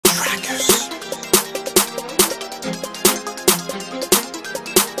Heavytrackerz.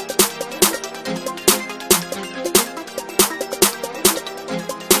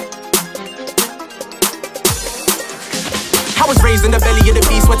 I was raised in the belly of the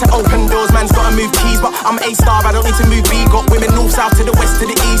beast, where to open doors, man's gotta move keys. But I'm A-star, I don't need to move B. Got women north, south, to the west, to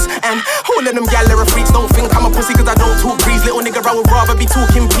the east. And all of them gal are freaks. Don't think I'm a pussy cause I don't talk breeze. Little nigga, I would rather be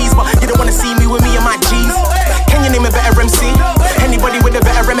talking peas. But you don't wanna see me with me and my G's. Can you name a better MC? Anybody with a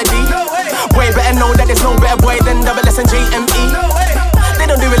better remedy? Way better know that there's no better boy than Double S and JME. They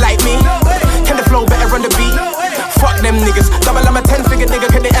don't do it like me. Can the flow better on the beat? Fuck them niggas. Double, I'm a 10-figure nigga,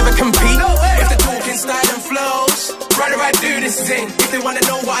 can they ever compete? If the talking style and flows, brother, I do this thing. If they wanna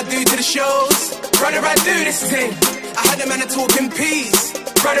know what I do to the shows, brother, I do this thing. I had a man talking peas,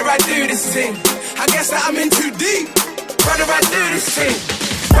 brother, I do this thing. I guess that I'm in too deep, brother, I do this thing.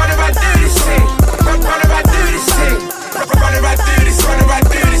 Brother, I do this thing. Brother, I do this thing. Brother, I do this. Brother, I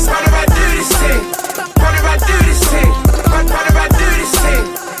do this. Brother, I do this thing. Brother, I do this thing. Brother, I do this thing.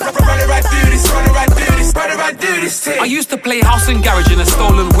 Brother, I do this. Brother, I do this. Brother, I do this thing. I used to play house and garage in a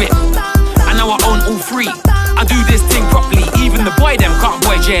stolen whip, and now I own all three. I do this thing properly, even the boy them can't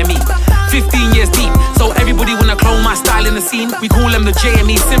boy JME. 15 years deep, so everybody wanna clone my style in the scene. We call them the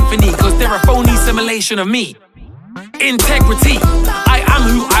JME Symphony, cause they're a phony simulation of me. Integrity, I am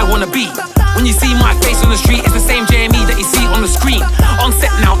who I wanna be. When you see my face on the street, it's the same JME that you see on the screen. On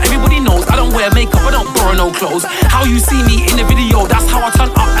set now, everybody knows I don't wear makeup, I don't borrow no clothes. How you see me in the video, that's how I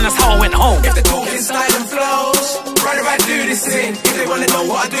turn up and that's how I went home. If the talking style and flows, brother, I do this thing. If they wanna know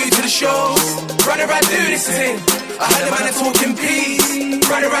what I do to the shows, brother, I do this thing. I heard a man talking peas,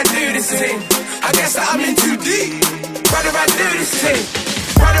 brother, I do this thing. I guess that I'm in too deep, brother, I do this thing.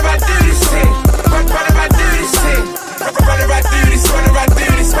 Brother, I do this thing. Brother, I do this thing. Brother, I do this. Brother, I do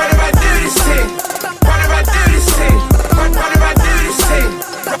this. Brother, I do this thing. Brother, I do this thing. Brother, I do this thing.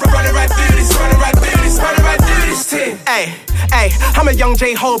 Brother, I do this. Brother, I do this. Brother, I do this thing. Hey. Hey, I'm a young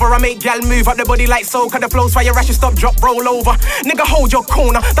J-Hover, I make gal move up the body like soul. Cut the flows fire, rashes stop, drop, roll over. Nigga, hold your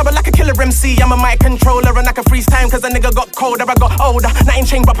corner, double like a killer MC. I'm a mic controller and I can freeze time cause a nigga got colder. I got older, nothing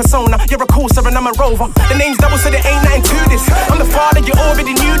changed but persona. You're a coaster and I'm a rover. The name's double so there ain't nothing to this. I'm the father, you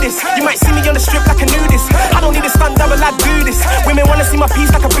already knew this. You might see me on the strip like a nudist. I don't need a stunt double, I do this. Women wanna see my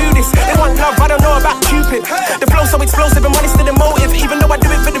piece like a Buddhist. They want love, I don't know about Cupid. The flow so explosive and money's still the motive, even though I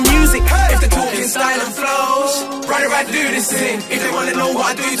do it for the music. If the talking style and flows, brother, I do this thing. If they wanna know what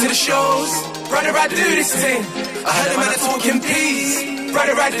I do to the shows, brother, I do this thing. I heard a man talking peas,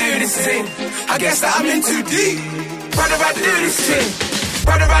 brother, I do this thing. I guess that I'm in too deep, brother, I do this thing.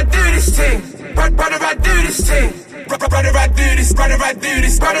 Brother, I do this thing. Brother, I do this thing. Brother, I do this. Brother, I do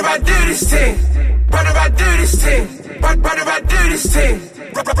this. Brother, I do this thing. Brother, I do this thing. Brother, I do this thing.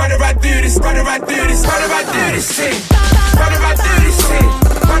 Brother, I do this. Brother, I do this. Brother, I do this thing. Brother, I do this thing.